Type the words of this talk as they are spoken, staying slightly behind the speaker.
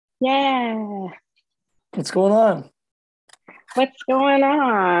Yeah. What's going on? What's going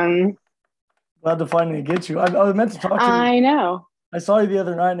on? Glad to finally get you. I was meant to talk to you. I know. I saw you the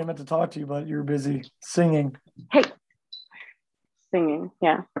other night and I meant to talk to you, but you were busy singing. Hey, singing.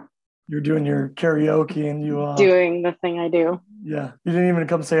 Yeah. You're doing your karaoke and Doing the thing I do. yeah, you didn't even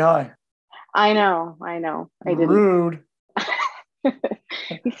come say hi. I know. I know. I didn't. Rude.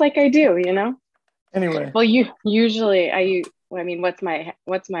 It's like I do. Anyway, Well, you usually I mean, what's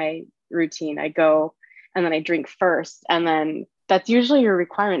my routine? I go and then I drink first, and then that's usually your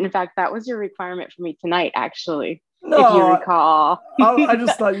requirement. In fact, that was your requirement for me tonight, actually, if you no, recall. I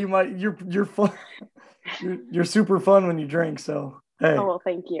just thought you might. You're fun. You're super fun when you drink. So Oh, hey, well,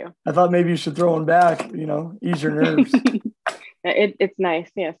 thank you. I thought maybe you should throw one back. Ease your nerves. It's nice.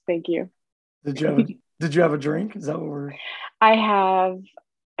 Yes, thank you. Did you have a drink? Is that what we're? I have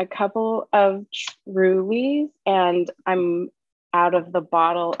a couple of Trulies, and I'm out of the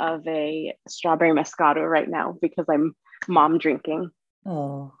bottle of a strawberry Moscato right now because I'm mom drinking.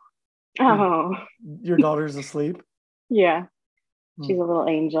 Oh, your, Oh, your daughter's asleep. yeah, Hmm. she's a little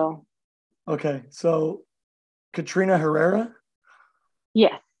angel. Okay, so Katrina Herrera.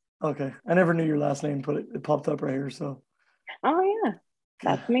 Yes. Okay, I never knew your last name, but it popped up right here. So Oh, yeah,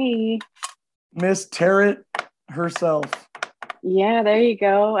 that's me. Miss Tarrant herself. Yeah, there you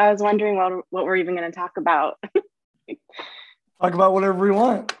go. I was wondering what we're even going to talk about. Talk about whatever we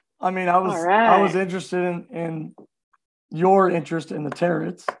want. I mean, I All was I was right. interested in your interest in the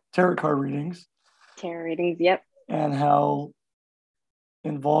tarot card readings, Tarot readings. Yep. and how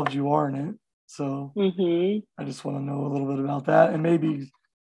involved you are in it. So Mm-hmm. I just want to know a little bit about that, and maybe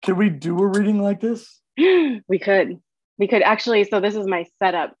could we do a reading like this? We could. We could actually. So this is my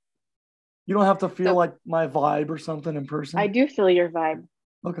setup. You don't have to feel So like my vibe or something in I person. do feel your vibe.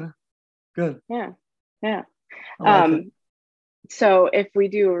 Okay, good. Yeah. Yeah. I like it. Um, so if we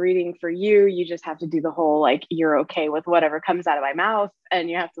do a reading for you, you just have to do the whole like you're okay with whatever comes out of my mouth, and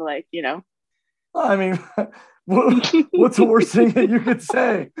you have to I mean, what's the worst thing that you could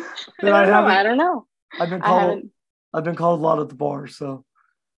say I that I don't know. haven't? I don't know. I've been I called. haven't. I've been called a lot at the bar, so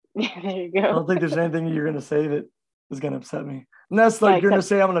There you I go. don't think there's anything you're gonna say that is gonna upset me. Unless like you're gonna Except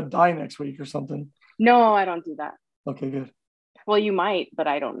say I'm gonna die next week or something. no, I don't do that. Okay, good. Well, you might, but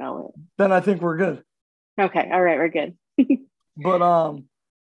I don't know Then I think we're good. it. Okay. All right. We're good. But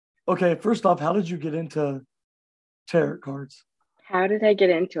okay. First off, how did you get into tarot cards? How did I get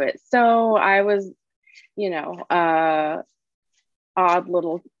into it? So I was, you know, uh, odd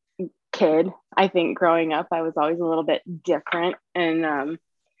little kid. I think growing up, I was always a little bit different and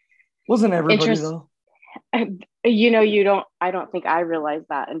Wasn't everybody interest. though? I don't think I realized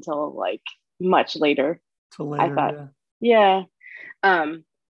that until like much later. Till I later, thought, yeah. yeah. Um,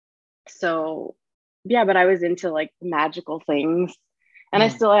 so yeah, but I was into like magical things and I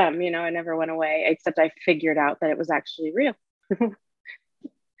Hmm. still am, I never went away, except I figured out that it was actually real.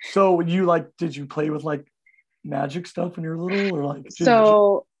 So you like? Did you play with like magic stuff when you were little, or like did you?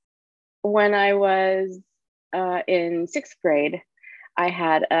 So when I was in sixth grade, I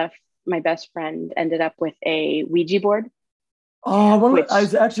had my best friend ended up with a Ouija board, Oh, I which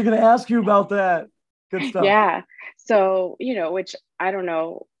was actually gonna ask you about that. Good stuff. yeah. So, which I don't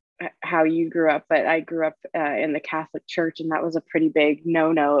know how you grew up, but I grew up in the Catholic Church, and that was a pretty big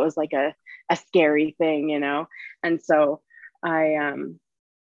no. It was like a scary thing. And so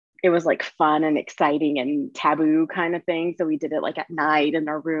it was like fun and exciting and taboo kind of thing. So we did it like at night in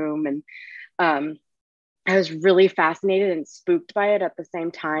our room, and um, I was really fascinated and spooked by it at the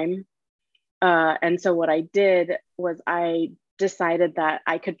same time. And so what I did was I decided that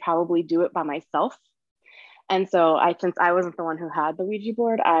I could probably do it by myself. And so since I wasn't the one who had the Ouija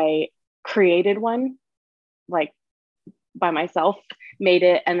board, I created one like by myself, made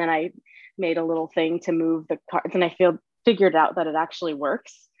it, and then I made a little thing to move the cards, and figured out that it actually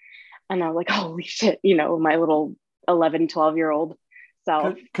works. And I was like, holy shit, my little 11, 12-year-old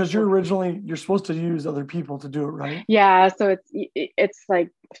self. Because you're supposed to use other people to do it, right? Yeah, so it's like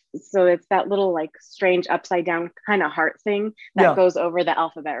so it's that little like strange upside down kind of heart thing that Yeah. goes over the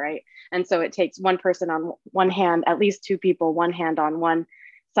alphabet, right? And so it takes one person on one hand, at least two people, one hand on one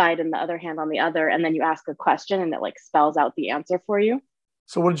side and the other hand on the other, and then you ask a question and it like spells out the answer for you.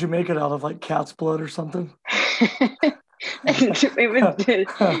 So what did you make it out of, like cat's blood or something? It was just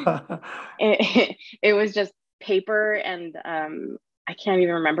it was just paper and I can't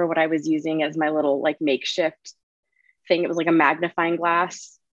even remember what I was using as my little like makeshift thing. It was like a magnifying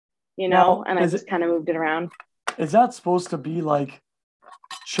glass, Now, and I just kind of moved it around. is that supposed to be like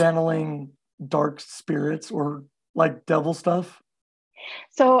channeling dark spirits or like devil stuff?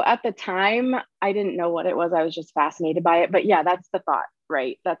 So at the time, I didn't know what it was. I was just fascinated by it. But yeah, that's the thought,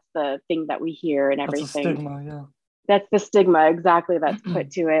 right? That's the thing that we hear and That's a everything. stigma, yeah. That's the stigma exactly that's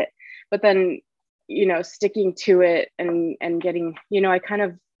put to it. But then, sticking to it and getting, I kind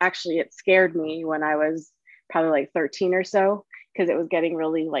of actually it scared me when I was probably like 13 or so because it was getting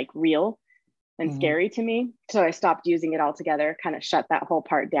really like real and Hmm. scary to me. So I stopped using it altogether, kind of shut that whole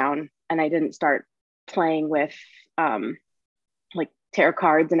part down, and I didn't start playing with like tarot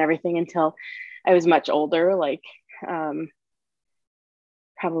cards and everything until I was much older, like um,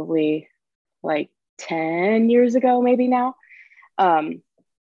 probably like 10 years ago, maybe now. Um,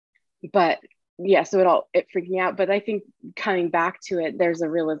 but yeah, so it freaked me out. But I think coming back to it, there's a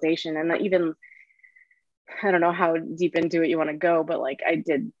realization, and even I don't know how deep into it you want to go, but like I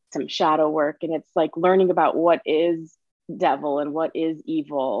did some shadow work, and it's like learning about what is devil and what is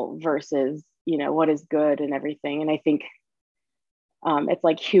evil versus what is good and everything. And I think it's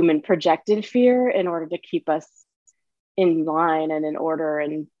like human projected fear in order to keep us in line and in order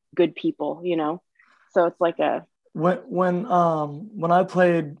and good people. So it's like a When I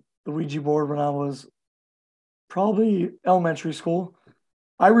played the Ouija board when I was probably elementary school,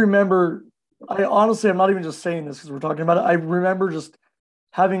 I remember, I honestly, I'm not even just saying this because we're talking about it. I remember just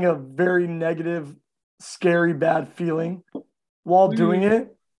having a very negative, scary, bad feeling while doing mm,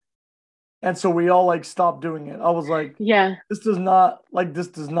 it. And so we all like stopped doing it. I was like, yeah, this does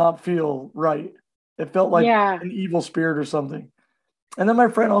not feel right. It felt like yeah. an evil spirit or something. And then my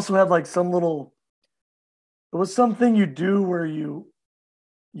friend also had like some little, it was something you do where you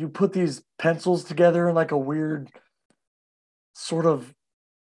put these pencils together in like a weird sort of,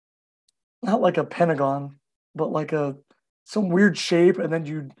 not like a pentagon, but like a some weird shape, and then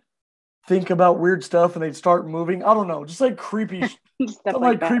you think about weird stuff and they'd start moving. I don't know, just like creepy, Stuff some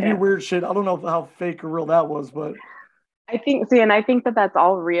like like that, creepy yeah. weird shit. I don't know how fake or real that was, but I think, see, and I think that that's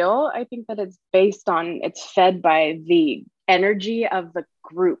all real. I think that it's fed by the energy of the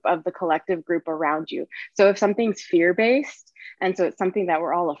group, of the collective group around you. So if something's fear based, and so it's something that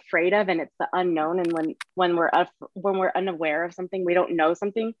we're all afraid of, and it's the unknown, and when we're unaware of something, we don't know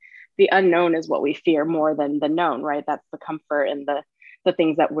something. The unknown is what we fear more than the known, right? That's the comfort and the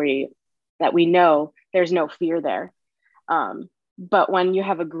things that we know. There's no fear there. But when you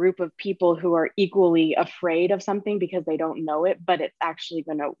have a group of people who are equally afraid of something because they don't know it, but it's actually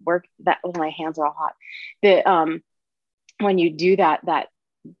going to work, that oh, my hands are all hot. The When you do that,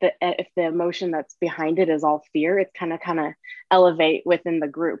 if the emotion that's behind it is all fear, it's kind of elevate within the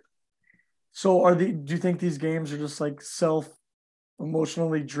group. so do you think these games are just like self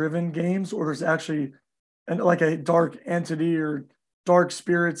emotionally driven games, or there's actually like a dark entity or dark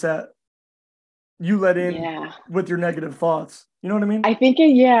spirits that you let in Yeah. with your negative thoughts? You know what I mean?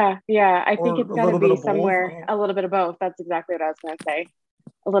 Yeah. I think Or it's a got to little bit be of both? I somewhere don't a little bit of both. That's exactly what I was going to say.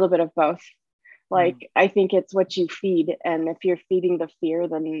 A little bit of both. know. Like I think it's what you feed, and if you're feeding the fear,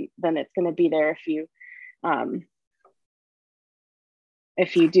 then it's going to be there. Um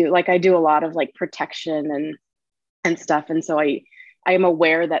if you do, like I do a lot of like protection and stuff, and so I am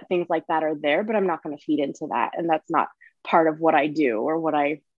aware that things like that are there, but I'm not going to feed into that, and that's not part of what I do or what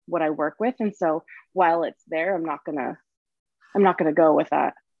I work with. And so while it's there, I'm not gonna go with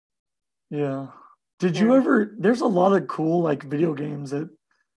that. Yeah. Did you Yeah. ever? There's a lot of cool like video games that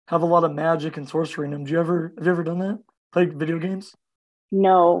have a lot of magic and sorcery in them. Have you ever done that? Played video games?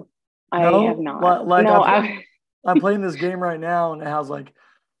 No, I have No, not. like No, I I'm playing this game right now, and it has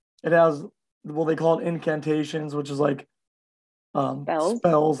well they call it incantations, which is like spells.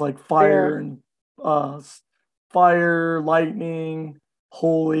 spells like Yeah. uh fire, lightning,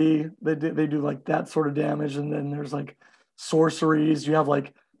 holy. They do like that sort of damage, and then there's like sorceries. You have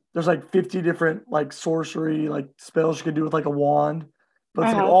like there's like 50 different like sorcery like spells you could do with like a wand, but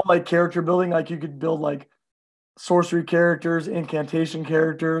it's like Uh-huh. all like character building. Like you could build like sorcery characters, incantation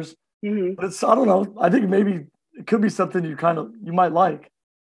characters. Hmm. But it's I don't know. I think maybe it could be something you might like.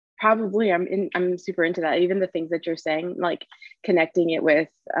 Probably. I'm super into that. Even the things that you're saying, like connecting it with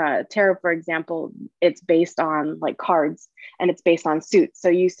tarot, for example, it's based on like cards and it's based on suits.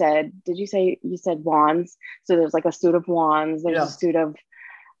 So did you said wands? So there's like a suit of wands, there's a Yeah. suit of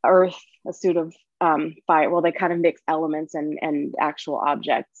earth, a suit of fire. Well, they kind of mix elements and actual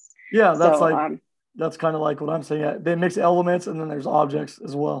objects. Yeah, So that's kind of like what I'm saying. Yeah, they mix elements and then there's objects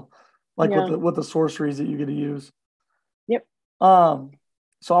as well, like yeah. with the sorceries that you get to use. Yep. Um,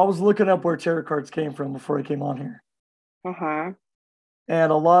 so I was looking up where tarot cards came from before I came on here, Uh-huh.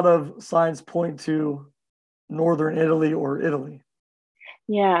 and a lot of signs point to northern Italy or Italy.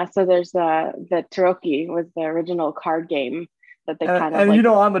 Yeah. So there's the Tarocchi was the original card game that they kind of And you like,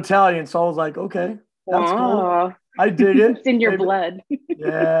 know I'm Italian, so I was like, okay, that's cool. wow. I dig it. It's in your Maybe, blood.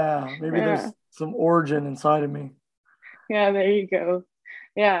 yeah, maybe Yeah. there's some origin inside of me. Yeah, there you go.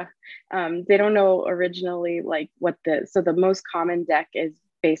 Yeah. They don't know originally like what the most common deck is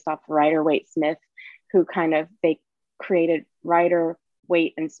based off Rider Waite Smith, who kind of they created Rider,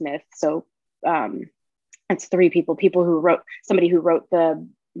 Waite, and Smith. So um it's three people who wrote somebody who wrote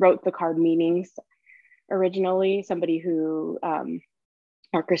the card meanings originally, somebody who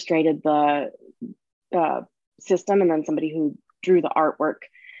orchestrated the uh, system, and then somebody who drew the artwork,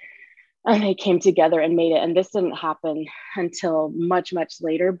 and they came together and made it. And this didn't happen until much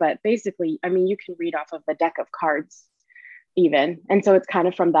later, but basically, I mean, you can read off of the deck of cards even, and so it's kind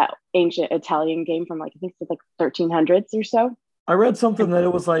of from that ancient Italian game from like I think it's like 1300s or so. I read something And that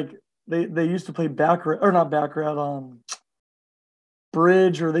it was like they used to play baccarat or not baccarat,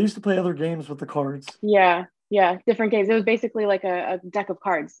 bridge, or they used to play other games with the cards. yeah, yeah, different games. It was basically like a deck of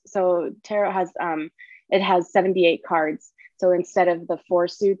cards. So tarot has it has 78 cards. So instead of the four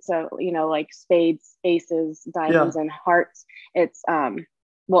suits of, like spades, aces, Yeah. diamonds, and hearts, it's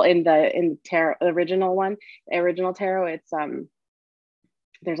well, in tarot, the original one, the original tarot, it's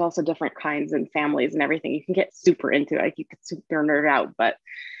there's also different kinds and families and everything. You can get super into it, like you could super nerd out, but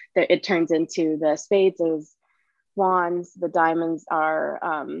it turns into the spades is wands, the diamonds are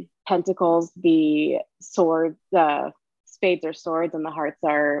pentacles, the spades are swords, and the hearts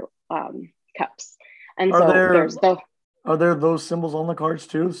are cups. And Are so there there's the are there those symbols on the cards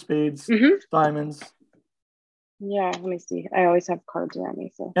too? Spades, Mhm. diamonds. Yeah, let me see. I always have cards around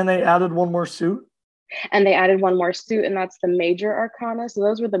me, so. And they added one more suit. And they added one more suit, and that's the major arcana. So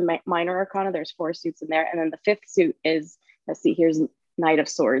those were the minor arcana. There's four suits in there, and then the fifth suit is, let's see, here's Knight of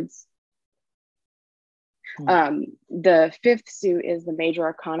Swords. Hmm. The fifth suit is the major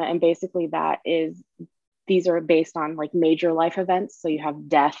arcana, and basically these are based on like major life events. So you have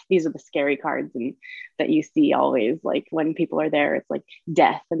death. These are the scary cards and that you see always, like when people are there, it's like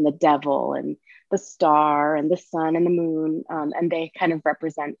death and the devil and the star and the sun and the moon, and they kind of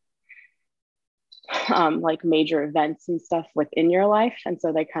represent like major events and stuff within your life, and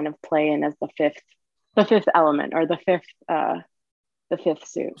so they kind of play in as the fifth element, or the fifth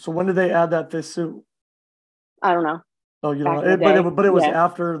suit. So when did they add that fifth suit? I don't know, Oh, you don't back know. in the day. But it was Yeah,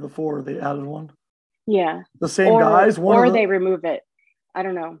 after the four they added one. yeah. The same guys. One of Or the they remove it. I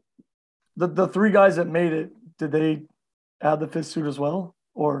don't know. the three guys that made it. Did they add the fifth suit as well?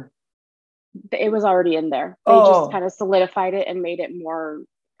 Or It was already in there. They just oh, kind of solidified it and made it more,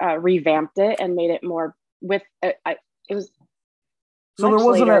 revamped it and made it more with. It was so there much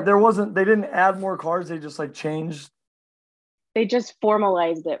wasn't later. they didn't add more cards. They just like changed. They just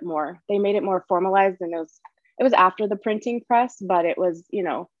formalized it more. They made it more formalized, and it was after the printing press, but it was,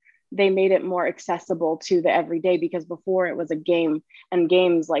 they made it more accessible to the everyday, because before it was a game, and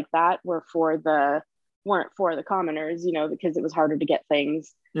games like that weren't for the commoners, because it was harder to get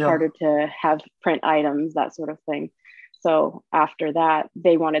things, Yeah. harder to have print items, that sort of thing. So after that,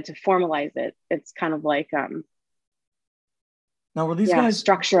 they wanted to formalize it. It's kind of like Now were yeah,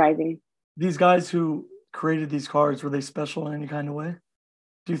 structurizing. these guys who created these cards, were they special in any kind of way?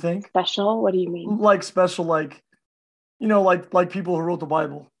 Do you think? Special? What do you mean? Like special, like like people who wrote the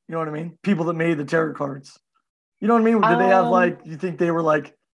Bible. You know what I mean? People that made the tarot cards. You know what I mean? Did they have Um, like? You think they were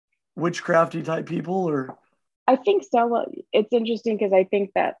like witchcrafty type people, or I think so. Well, it's interesting because I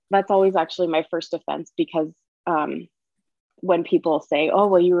think that that's always actually my first offense, because um, when people say, "Oh,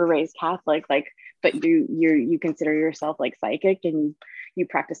 well, you were raised Catholic," like, but you consider yourself like psychic and you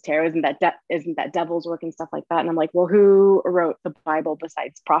practice tarot, isn't that devil's work and stuff like that? And I'm like, well, who wrote the Bible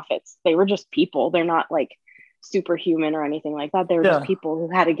besides prophets? They were just people. They're not like superhuman or anything like that. They were just yeah, people who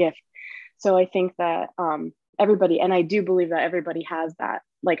had a gift. So I think that everybody, and I do believe that everybody has that.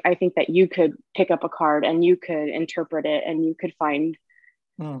 Like, I think that you could pick up a card and you could interpret it and you could find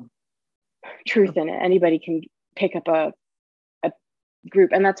hmm. truth in it. Anybody can pick up a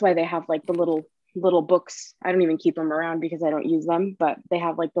group, and that's why they have like the little books. I don't even keep them around because I don't use them, but they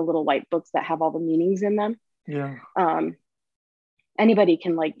have like the little white books that have all the meanings in them. Yeah. Um, Anybody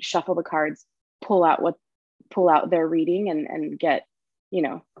can like shuffle the cards, pull out what pull out their reading, and get, you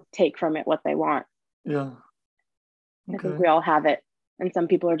know, take from it what they want. Yeah. I think Okay. we all have it, and some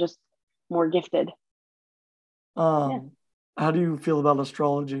people are just more gifted. Yeah, Um, how do you feel about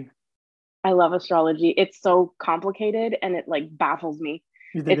astrology? I love astrology. It's so complicated and it like baffles me.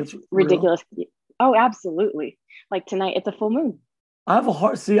 You think it's It's real? ridiculous. Oh, absolutely. Like tonight, it's a full moon. I have a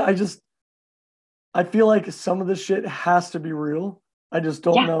hard see, I feel like some of this shit has to be real. I just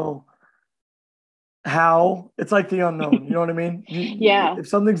don't Yeah, know how. It's like the unknown. You know what I mean? yeah, If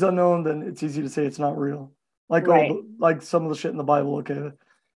something's unknown, then it's easy to say it's not real. Like right. like some of the shit in the Bible. Okay,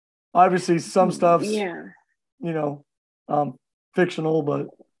 obviously some stuff's Yeah, you know, fictional, but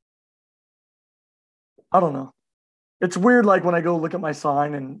I don't know. It's weird, like when I go look at my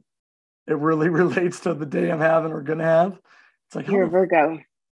sign and it really relates to the day I'm having or gonna have. It's like You're a Virgo,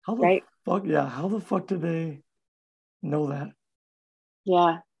 how the right? fuck yeah, how the fuck did they know that? Yeah, I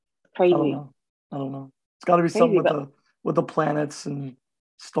don't crazy, know. I don't know. It's got to be something crazy, but with the planets and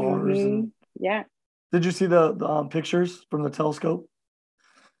stars. And yeah. did you see the pictures from the telescope?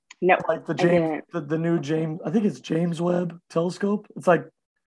 No, Like I didn't. the new James, I think it's James Webb telescope. It's like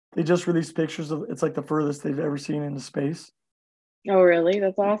they just released pictures of it's like the furthest they've ever seen into space. Oh, really?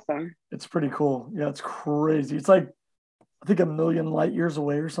 That's awesome. It's pretty cool. Yeah, it's crazy. It's like I think a million light years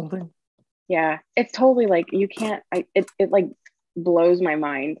away or something. Yeah, it's totally like you can't. It like blows my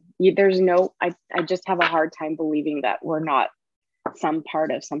mind. There's no. I just have a hard time believing that we're not some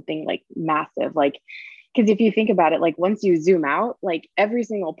part of something like massive. Like, because if you think about it, like once you zoom out, like every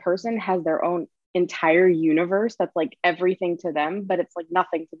single person has their own entire universe that's like everything to them, but it's like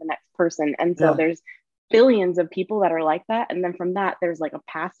nothing to the next person. And so Yeah. there's billions of people that are like that. And then from that, there's like a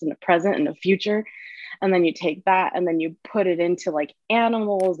past and a present and a future. And then you take that and then you put it into like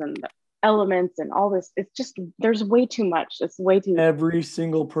animals and the elements and all this. It's just, there's way too much. It's way too, Every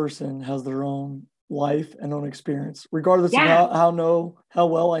single person has their own life and own experience, regardless of yeah, how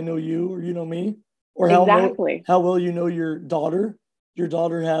well I know you or you know me, or exactly. how well you know your daughter. Your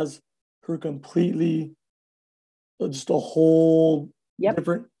daughter has her completely just a whole Yep.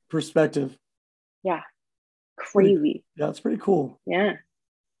 different perspective. Yeah. Pretty Crazy. yeah, it's pretty cool. Yeah.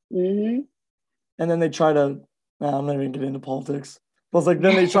 Mm-hmm. And then they try to I'm not even getting into politics. But it's like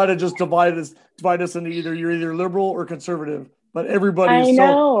then they try to just divide us into you're either liberal or conservative. But I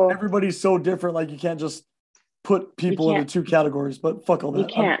know. everybody's so different. Like you can't just put You people into can't, two categories. But fuck all you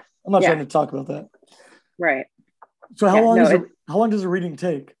that. can't. I'm not trying Yeah. to talk about that. Right. So Yeah. No, how long does a reading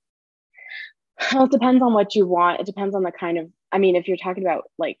take? well, it depends on what you want. It depends on the kind of, I mean, if you're talking about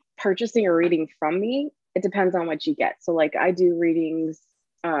like purchasing or reading from me, it depends on what you get. So like I do readings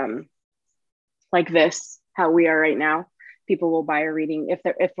um like this, how we are right now. People will buy a reading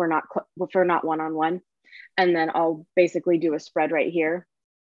if we're not one on one, and then I'll basically do a spread right here,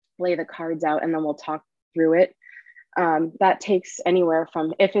 lay the cards out, and then we'll talk through it. That takes anywhere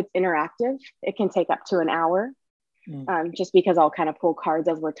from, if it's interactive, it can take up to an hour, Mm. just because I'll kind of pull cards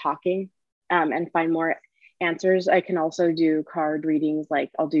as we're talking, and find more answers. I can also do card readings, like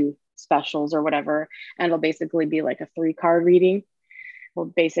I'll do specials or whatever, and it'll basically be like a 3 card reading. Will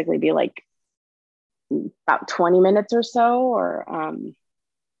basically be like about 20 minutes or so, or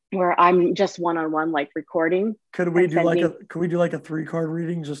where I'm just one on one, like recording and sending. Could we do like a 3 card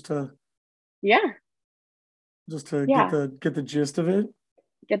reading Yeah, just to yeah, get the gist of it?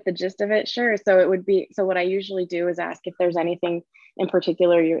 get the gist of it. Sure. So it would be, so what I usually do is ask if there's anything in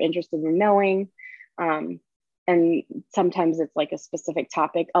particular you're interested in knowing. Um, and sometimes it's like a specific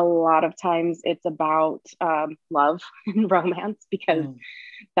topic. A lot of times it's about love and romance, because Mm.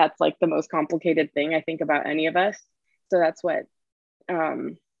 that's like the most complicated thing I think about any of us. So that's what,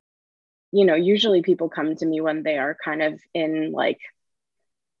 um, usually people come to me when they are kind of in like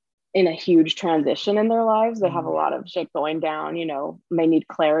in a huge transition in their lives. They have a Mm. lot of shit going down, they need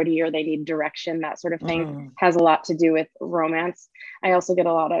clarity or they need direction, that sort of thing. Mm. Has a lot to do with romance. I also get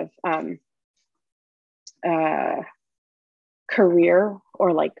a lot of uh, career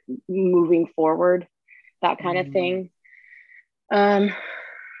or like moving forward, that kind of Mm. thing. Um,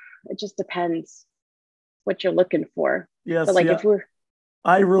 it just depends what you're looking for. But Yes, like yeah. if we're,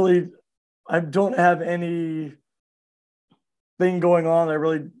 I really I don't have any thing going on. I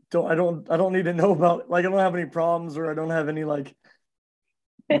don't need to know about like I don't have any problems or I don't have any like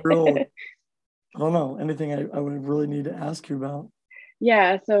real I don't know anything I would really need to ask you about.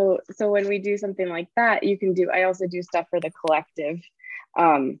 yeah, so when we do something like that, you can do, I also do stuff for the collective.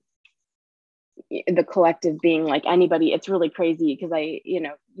 Um, the collective being like anybody. It's really crazy because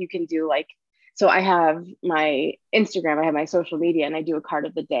you can do like, so I have my Instagram, I have my social media, and I do a card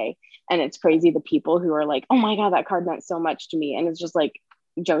of the day. And it's crazy the people who are like, oh my God, that card meant so much to me. And it's just like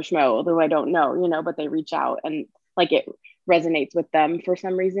Joe Schmo, who I don't know, but they reach out and like it resonates with them for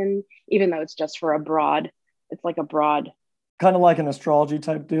some reason, even though it's just for it's like a broad Kind of like an astrology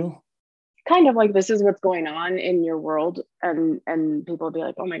type deal. kind of like, this is what's going on in your world, and people will be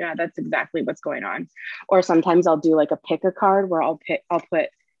like, oh my God, that's exactly what's going on. Or sometimes I'll do like a pick a card where I'll put,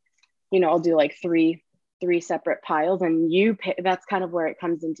 I'll do like three separate piles, and you pick. That's kind of where it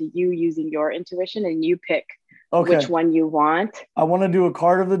comes into you using your intuition, and you pick which Okay. one you want. I want to do a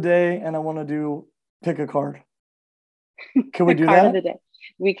card of the day and I want to do pick a card. Can we A do card of that? the day,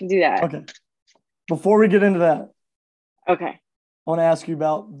 we can do that. Okay. Before we get into that, Okay. I want to ask you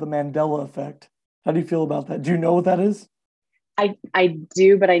about the Mandela effect. How do you feel about that? Do you know what that is? I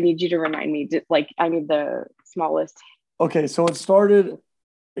do, but I need you to remind me. Like I need the smallest. Okay, so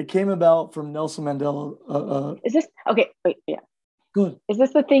it came about from Nelson Mandela. Is this okay? Wait, yeah. Good. Is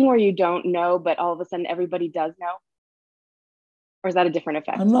this the thing where you don't know, but all of a sudden everybody does know? Or is that a different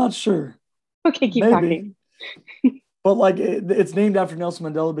I'm effect? not sure. Okay, keep Maybe. talking. But like it's named after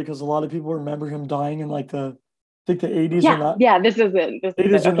Nelson Mandela because a lot of people remember him dying in like I think the 80s or Yeah, not yeah, this is it. This is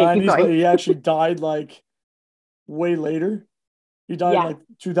it. 80s or Okay, keep 90s, but going. he actually died like way later. He died in Yeah. like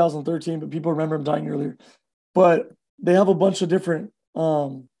 2013, but people remember him dying earlier. But they have a bunch of different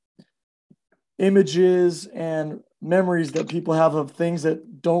images and memories that people have of things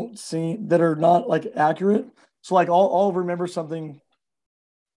that don't seem that are not like accurate. So like I'll remember something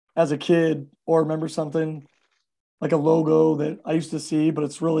as a kid or remember something like a logo that I used to see, but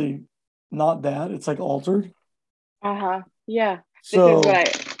it's really not that. It's like altered. Uh-huh. Yeah. This is what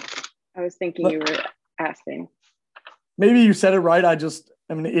So I was thinking you but were asking. maybe you said it right. I just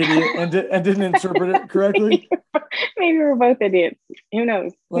am an idiot and didn't interpret it correctly. Maybe we're both idiots. Who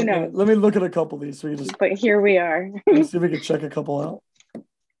knows? Who knows? Let me look at a couple of these so we just But here we are. let's see if we can check a couple out.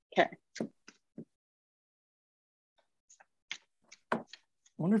 Okay. I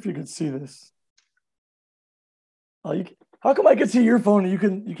wonder if you could see this. Oh, how come I can see your phone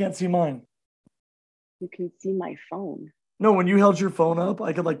and you can't see mine? You can see my phone. No, when you held your phone up,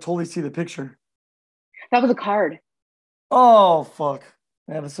 I could like totally see the picture. That was a card. Oh fuck.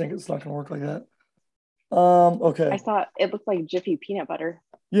 I have a think it's not gonna work like that. I Okay. saw it looked like Jiffy peanut butter.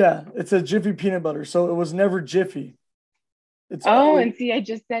 Yeah, it says Jiffy peanut butter, so it was never Jiffy. It's Oh, always and see, I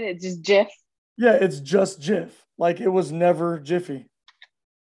just said it, just Jif. yeah, it's just Jif. Like it was never Jiffy.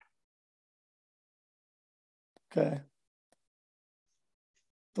 Okay.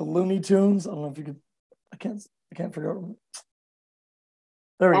 The Looney Tunes. I don't know if you could I can't figure out.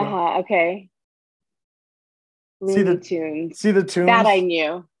 There we go. Okay. See Looney the Tunes. see the That I tunes.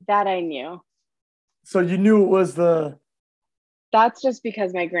 knew. That I knew. So you knew it was the That's just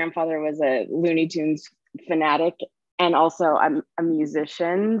because my grandfather was a Looney Tunes fanatic, and also I'm a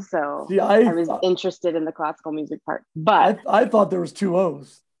musician, so see I was interested in the classical music part. But I thought there was two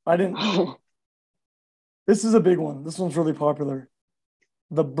O's. I didn't. This is a big one. This one's really popular.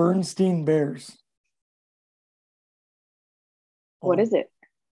 The Bernstein Bears. Hold what on. is it?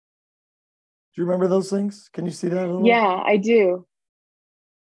 Do you remember those things? Can you see that at all? Yeah, I do.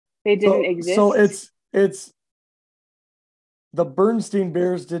 They didn't So exist. it's the Bernstein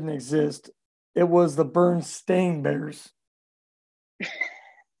Bears didn't exist. It was the Bernstein Bears. Do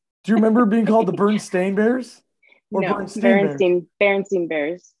you remember being called the Bernstein Bears or No, Bernstein Bears? Berenstein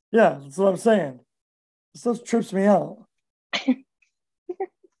Bears. Yeah, that's what I'm saying. This stuff trips me out.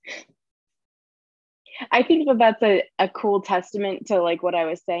 I think that that's a cool testament to like what I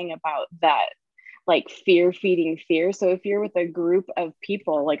was saying about that, like fear feeding fear. So if you're with a group of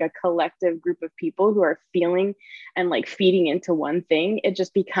people, like a collective group of people who are feeling and like feeding into one thing, it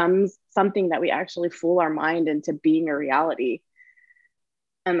just becomes something that we actually fool our mind into being a reality.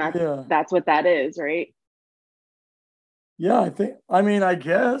 And Yeah. that's what that is, right? Yeah, I mean, I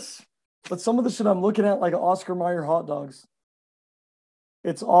guess. But some of the shit I'm looking at, like Oscar Mayer hot dogs,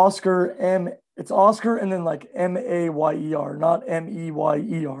 it's Oscar and then like Mayer, not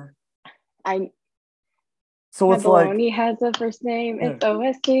Meyer. I So My it's like, baloney has a first name, yeah, it's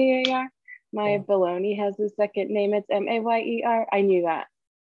OSCAR. My yeah. baloney has a second name, it's Mayer. I knew that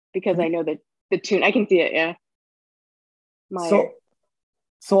because Have I you- know the tune. I can see it, yeah. Meyer. So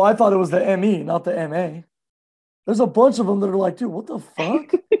so I thought it was the ME, not the MA. There's a bunch of them that are like, dude, what the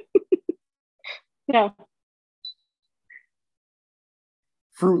fuck? Yeah.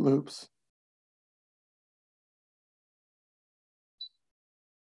 Fruit Loops.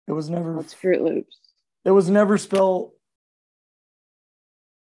 It was never What's Fruit Loops? it was never spelled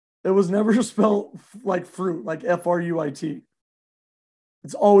it was never spelled like fruit, like Fruit.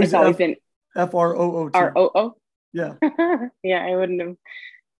 It's always It's always been Froot. ROO. Yeah. Yeah, I wouldn't have.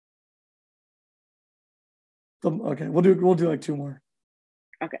 Okay, we'll do like two more.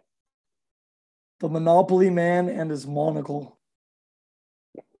 Okay. The Monopoly Man and his monocle.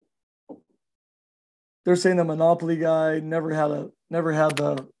 They're saying the Monopoly guy never had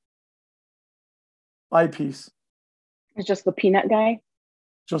the eyepiece, It's just the peanut guy.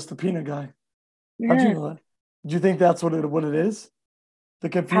 just the peanut guy. How'd you Yeah, know that? Do you think that's what it is?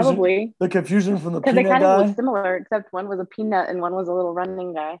 probably. The confusion from the Because they peanut kind of look guy. similar, except one was a peanut and one was a little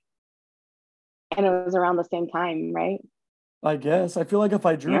running guy. And it was around the same time, right? I guess. I feel like if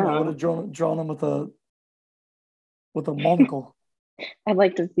I drew him, I would Yeah. have drawn him with a monocle. I'd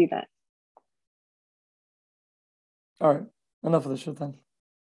like to see that. All right, enough of this shit then.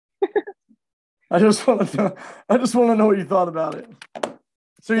 I just want to know, I just want to know what you thought about it.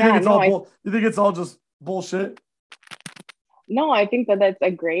 So you think Yeah, it's no, all you think it's all just bullshit? no, I think that that's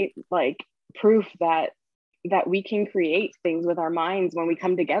a great like proof that we can create things with our minds when we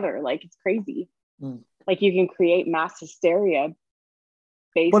come together. Like it's crazy. Mm. Like you can create mass hysteria But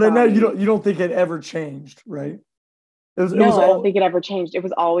based no, on. you don't think it ever changed, right? It was No, I don't all think it ever changed. It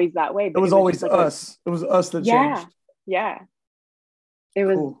was always that way, it but was it was just always like a. us. It was us that Yeah, changed. yeah. It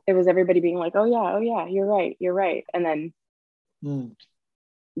was Cool. it was everybody being like, oh yeah, you're right, and then Mm.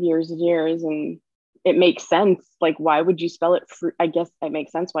 years and years, and it makes sense. Like, why would you spell it fruit? I guess it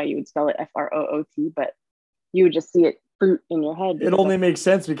makes sense why you would spell it FROOT, but you would just see it fruit in your head It because only that's makes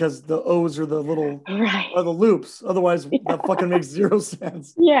sense because the O's are right. are the loops. Otherwise, Yeah, that fucking makes zero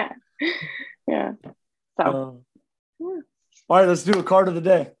sense. yeah, yeah. So, Uh, yeah. all right, let's do a card of the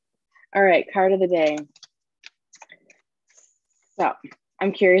day. All right, card of the day. So,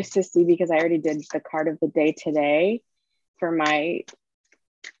 I'm curious to see because I already did the card of the day today for my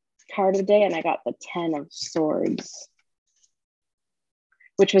card of the day, and I got the 10 of Swords,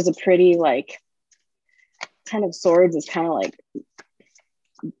 which was a pretty like 10 of Swords is kind of like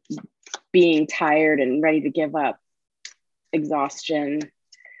being tired and ready to give up, exhaustion,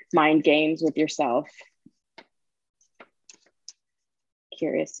 mind games with yourself.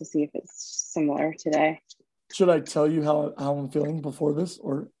 Curious to see if it's similar today. Should I tell you how I'm feeling before this,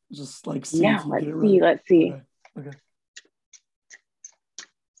 or just like see No, if you let's get it see. right? Let's see. Okay. Okay.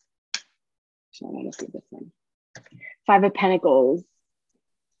 I want to see this one. 5 of Pentacles.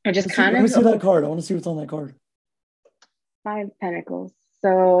 I just kind Let me of see that card. I want to see what's on that card. 5 Pentacles.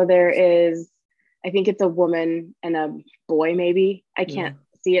 So there is, I think it's a woman and a boy, maybe. I can't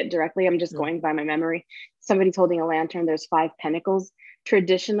see it directly. I'm just going by my memory. Somebody's holding a lantern. There's 5 Pentacles.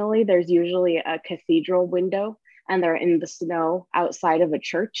 Traditionally, there's usually a cathedral window, and they're in the snow outside of a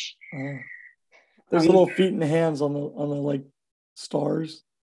church. There's little feet and hands on the like stars.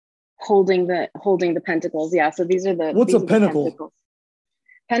 Holding the pentacles. Yeah. So these are the What's a these are the pentacle? pentacles.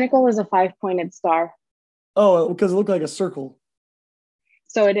 Pentacle is a 5-pointed star. Oh, because it looked like a circle.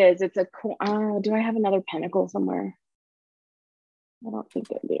 So it is. It's a. Do I have another pentacle somewhere? I don't think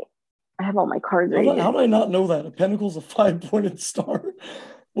I do. I have all my cards right How here. do I not know that? A pentacle's a 5-pointed star.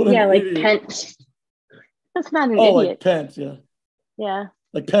 What an Yeah, like idiot. pent. That's not an Oh, like idiot. pent, yeah. Yeah.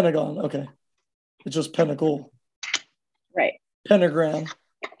 Like Pentagon. Okay. It's just pentacle. Right. Pentagram.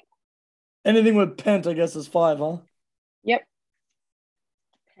 Anything with pent, I guess, is 5, huh? Yep.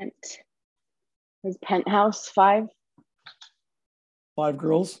 Pent. Is penthouse 5? 5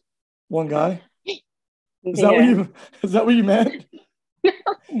 girls, 1 guy. Is that what Yeah. you meant?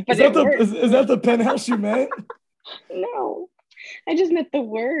 But it works. Is that the penthouse you meant? No, I just meant the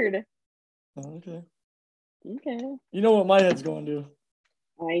word. Oh, okay. Okay. You know what my head's going to?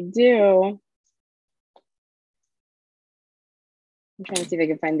 I do. I'm trying to see if I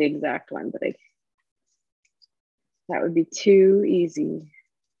can find the exact one, but that would be too easy.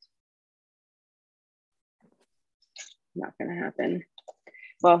 Not going to happen.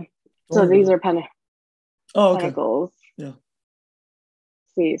 Well, so these are pentacles. Yeah.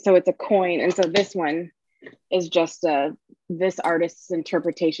 See, so it's a coin, and so this one is just this artist's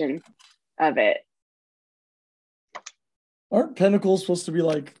interpretation of it. Aren't pentacles supposed to be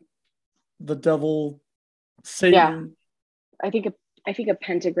like the devil, Satan? Yeah, I think a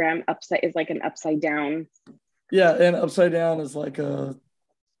pentagram upside is like an upside down. Yeah, and upside down is like a.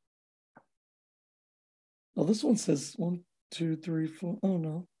 Oh, this one says 1, 2, 3, 4. Oh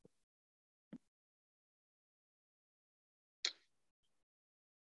no.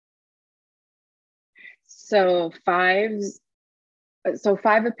 So 5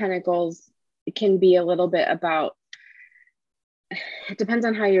 of Pentacles can be a little bit about. It depends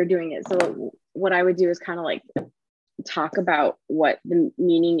on how you're doing it. So what I would do is kind of like talk about what the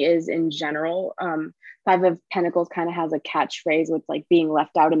meaning is in general. 5 of Pentacles kind of has a catchphrase with like being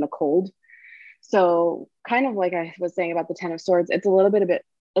left out in the cold. So kind of like I was saying about the 10 of Swords, it's a little bit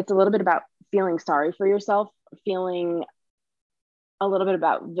about feeling sorry for yourself, feeling a little bit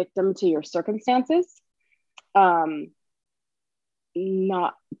about victim to your circumstances, not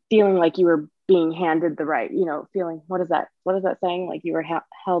feeling like you were being handed the right, feeling, what is that saying? Like you were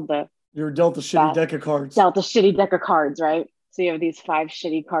held the. You were dealt a shitty deck of cards. Dealt a shitty deck of cards, right? So you have these 5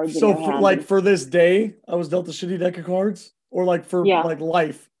 shitty cards in your hand. So for this day, I was dealt a shitty deck of cards, or like for like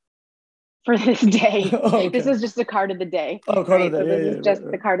life. For this day. Okay. This is just a card of the day. Oh, card of the day. So this is just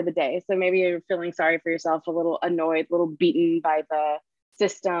the card of the day. So maybe you're feeling sorry for yourself, a little annoyed, a little beaten by the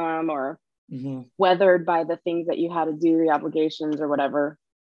system, or weathered by the things that you had to do, the obligations or whatever.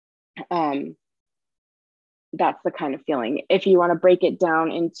 That's the kind of feeling. If you want to break it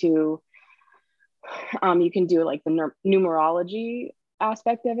down into You can do like the numerology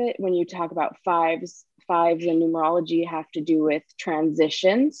aspect of it. When you talk about fives in numerology have to do with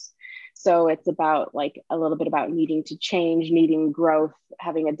transitions. So it's about like a little bit about needing to change, needing growth,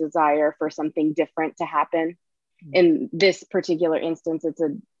 having a desire for something different to happen. In this particular instance, it's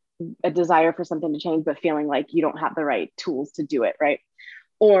a desire for something to change, but feeling like you don't have the right tools to do it, right?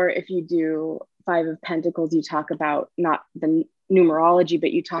 Or if you do Five of Pentacles, you talk about not the numerology,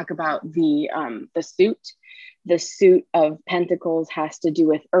 but you talk about the suit. The suit of Pentacles has to do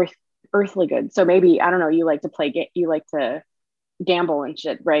with earthly goods. So maybe, I don't know, you like to you like to gamble and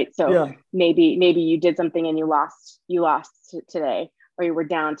shit, right? So Yeah. maybe you did something and you lost today, or you were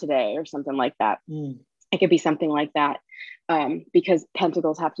down today, or something like that. It could be something like that, because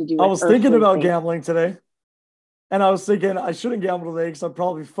Pentacles have to do with I was thinking about things. gambling today, and I was thinking I shouldn't gamble today because I'd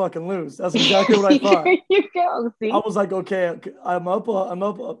probably fucking lose. That's exactly what I thought. There you go. See? I was like, okay, I'm up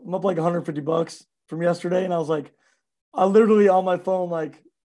like $150 from yesterday, and I was like, I literally on my phone like,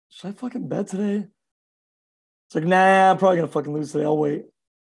 should I fucking bet today? It's like, nah, I'm probably gonna fucking lose today. I'll wait.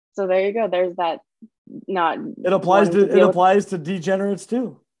 So there you go. There's that. Not It applies to degenerates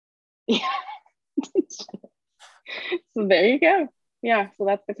too. Yeah. So there you go. Yeah. So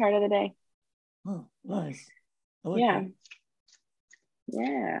that's the card of the day. Oh, nice. I like Yeah. that.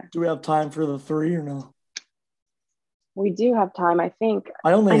 Yeah. Do we have time for the 3 or no? We do have time, I think.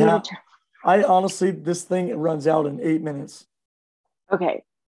 I honestly, this thing runs out in 8 minutes. Okay.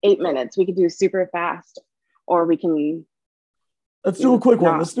 8 minutes. We could do super fast, or we can. Let's do a quick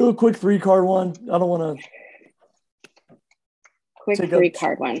one. Let's do a quick 3-card one. I don't want to. Quick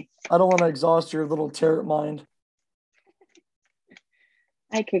 3-card one. I don't want to exhaust your little tarot mind.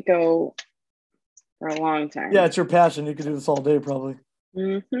 I could go for a long time. Yeah, it's your passion. You could do this all day, probably.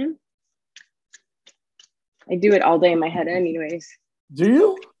 Mm-hmm. I do it all day in my head anyways. Do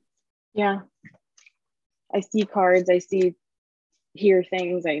you? Yeah. I see cards. I hear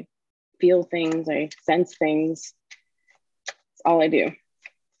things. I feel things. I sense things. It's all I do.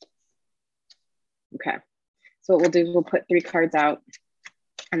 Okay. So what we'll do is we'll put 3 cards out,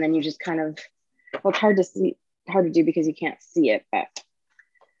 and then you just kind of, well, it's hard to do because you can't see it, but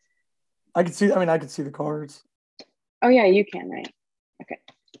I can see. I mean, I can see the cards. Oh yeah, you can, right? Okay.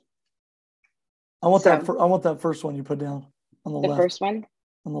 I want that first one you put down on the left. The first one?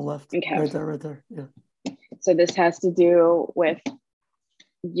 On the left. Okay. Right there. Yeah. So this has to do with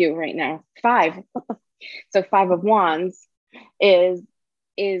you right now. 5. So 5 of Wands is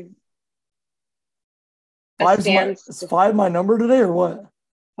is 5 my number today or what?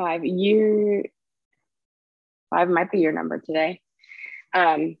 5 might be your number today.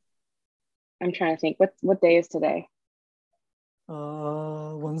 I'm trying to think. What day is today?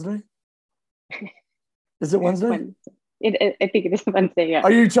 Wednesday. Is it Wednesday? I think it is Wednesday. Yeah.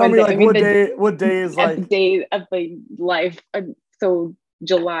 Are you telling me like what day is like the day of the life? So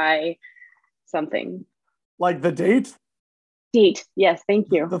July something. Like the date? Date. Yes.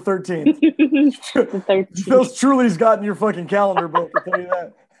 Thank you. The 13th. The 13th. Phil's truly's gotten your fucking calendar book. I'll tell you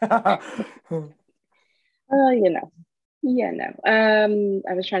that. You know. Yeah. No.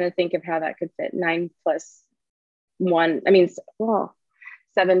 I was trying to think of how that could fit. 9 plus 1. I mean,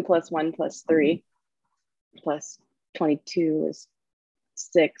 7 plus 1 plus 3 plus 22 is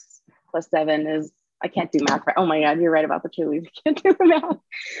 6 plus 7 is, I can't do math. Oh my God, you're right about the Achilles. I can't do the math.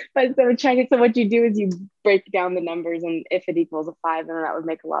 But so what you do is you break down the numbers, and if it equals a 5, then that would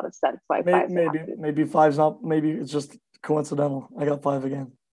make a lot of sense. Why maybe 5's not, maybe it's just coincidental. I got 5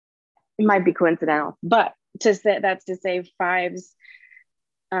 again. It might be coincidental, but that's to say 5s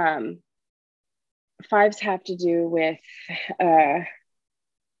have to do with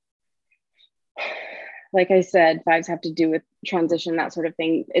like I said, 5s have to do with transition, that sort of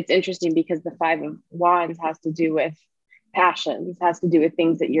thing. It's interesting because the 5 of Wands has to do with passions, has to do with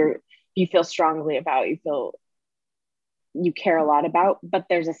things that you feel strongly about, you care a lot about, but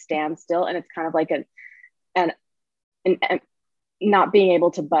there's a standstill, and it's kind of like an not being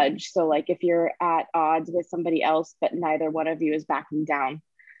able to budge. So like if you're at odds with somebody else, but neither one of you is backing down.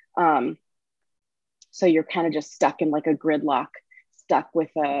 So you're kind of just stuck in like a gridlock, stuck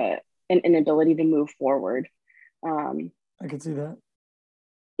with an inability to move forward. I can see that.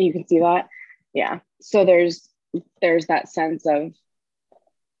 You can see that? Yeah. So there's that sense of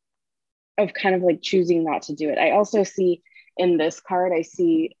kind of like choosing not to do it. I also see in this card, I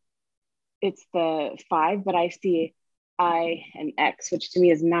see it's the 5, but I see I and X, which to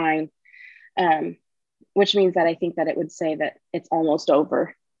me is 9, which means that I think that it would say that it's almost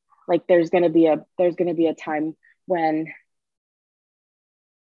over. Like there's going to be a time when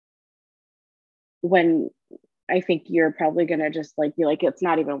I think you're probably gonna just like be like, it's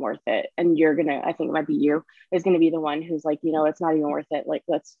not even worth it. And you're gonna, I think it might be you, is gonna be the one who's like, it's not even worth it. Like,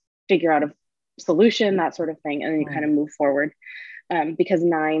 let's figure out a solution, that sort of thing. And then you kind of move forward. Because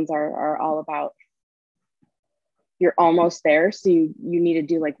nines are all about, you're almost there. So you need to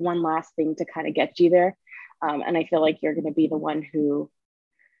do like one last thing to kind of get you there. And I feel like you're gonna be the one who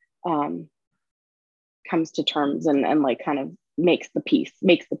comes to terms and like kind of makes the peace,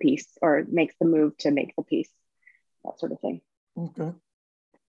 or makes the move to make the peace, that sort of thing. Okay.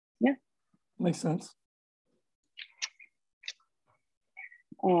 Yeah. Makes sense.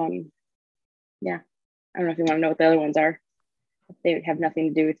 Yeah. I don't know if you want to know what the other ones are. They have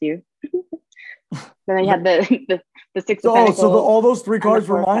nothing to do with you. Then I had the Six of Pentacles. So all those three cards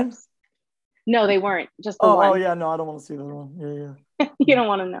were mine? No, they weren't. Just the one. Oh yeah, no, I don't want to see the other one. Yeah. You don't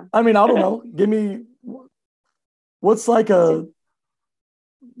want to know. I mean, I don't know. Give me what's like the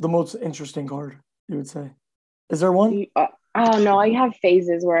most interesting card you would say? Is there one? Oh no, I have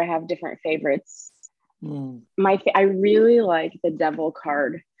phases where I have different favorites. I really like the Devil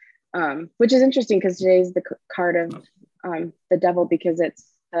card, which is interesting because today's the card of the Devil, because it's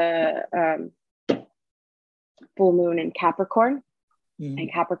the full moon in Capricorn.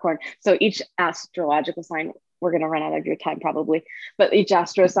 And Capricorn. So each astrological sign, we're going to run out of your time probably, but each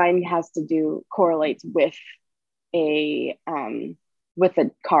astro sign correlates with a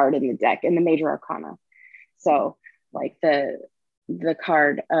card in the deck, in the major arcana. So like the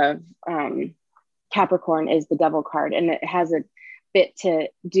card of Capricorn is the Devil card, and it has a bit to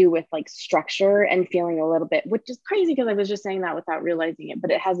do with like structure and feeling a little bit, which is crazy because I was just saying that without realizing it,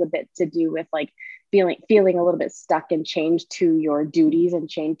 but it has a bit to do with like feeling a little bit stuck and chained to your duties and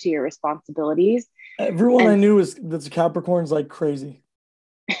chained to your responsibilities. Everyone I knew that's Capricorn's like crazy.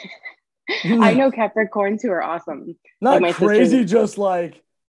 I know Capricorns who are awesome. Not like crazy, sisters. Just like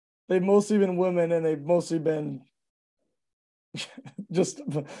they've mostly been women and they've mostly been just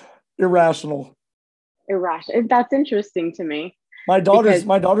irrational. That's interesting to me. My daughter's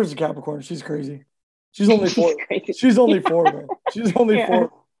a Capricorn. She's crazy. She's only four. She's only four. Man. She's only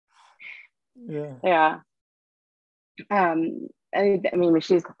four. Yeah. Yeah. I mean,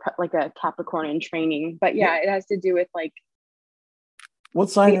 she's like a Capricorn in training, but yeah, it has to do with like. What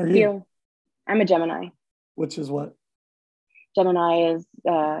sign are you? I'm a Gemini. Which is what? Gemini is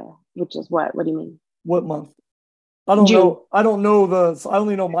which is what? What do you mean? What month? I don't know. I don't know I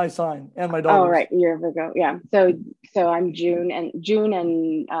only know my sign and my daughter's. Oh, right. You're Virgo. Yeah. So I'm June and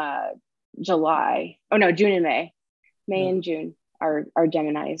July. Oh no, June and May. May and June are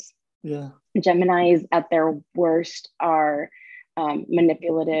Geminis. Yeah. Geminis at their worst are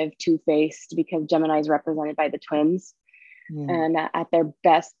manipulative, two-faced, because Gemini is represented by the twins. And at their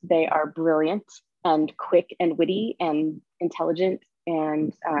best, they are brilliant and quick and witty and intelligent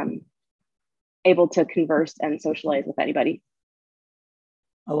and able to converse and socialize with anybody.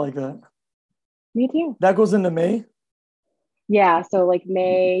 I like that. Me too. That goes into May? Yeah, so like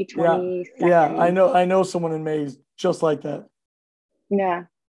May 22nd. Yeah, I know someone in May just like that. Yeah.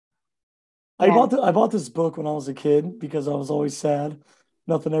 I bought this book when I was a kid because I was always sad.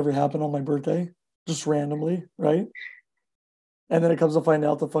 Nothing ever happened on my birthday, just randomly, right? And then it comes to find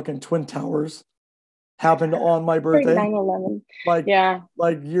out the fucking Twin Towers happened on my birthday. 9/11.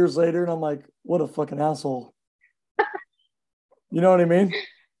 Like years later, and I'm like, what a fucking asshole. You know what I mean?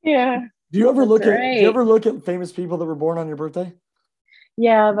 Yeah. Do you ever look at famous people that were born on your birthday?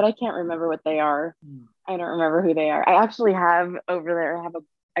 Yeah, but I can't remember what they are. I don't remember who they are. I actually have over there,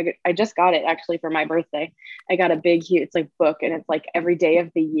 I just got it actually for my birthday. I got a big, huge, it's like book, and it's like every day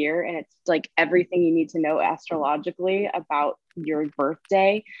of the year, and it's like everything you need to know astrologically about your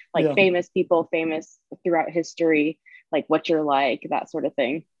birthday, like famous people, famous throughout history, like what you're like, that sort of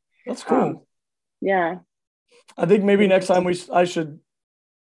thing. That's cool. Yeah. I think maybe next time I should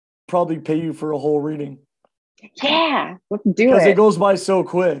probably pay you for a whole reading. Yeah, let's do it. Because it goes by so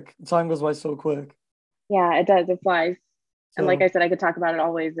quick. Time goes by so quick. Yeah, it does. It flies. And like I said, I could talk about it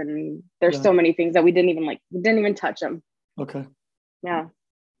always. And there's so many things that we didn't even touch them. Okay. Yeah.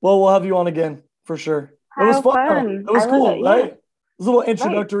 Well, we'll have you on again for sure. It was fun. It was cool, right? It was a little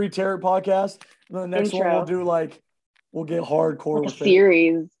introductory tarot podcast. And then the next one we'll get hardcore with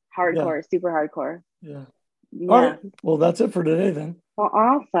series. Hardcore, super hardcore. Yeah. All right. Well, that's it for today then. Well,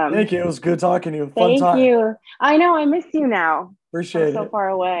 awesome. Thank you. It was good talking to you. Fun time. Thank you. I know. I miss you now. Appreciate it. So far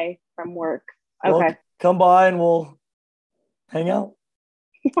away from work. Okay. Well, come by and we'll hang out.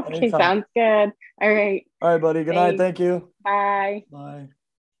 Okay. Sounds good. All right. All right, buddy. Good night. Thank you. Bye. Bye.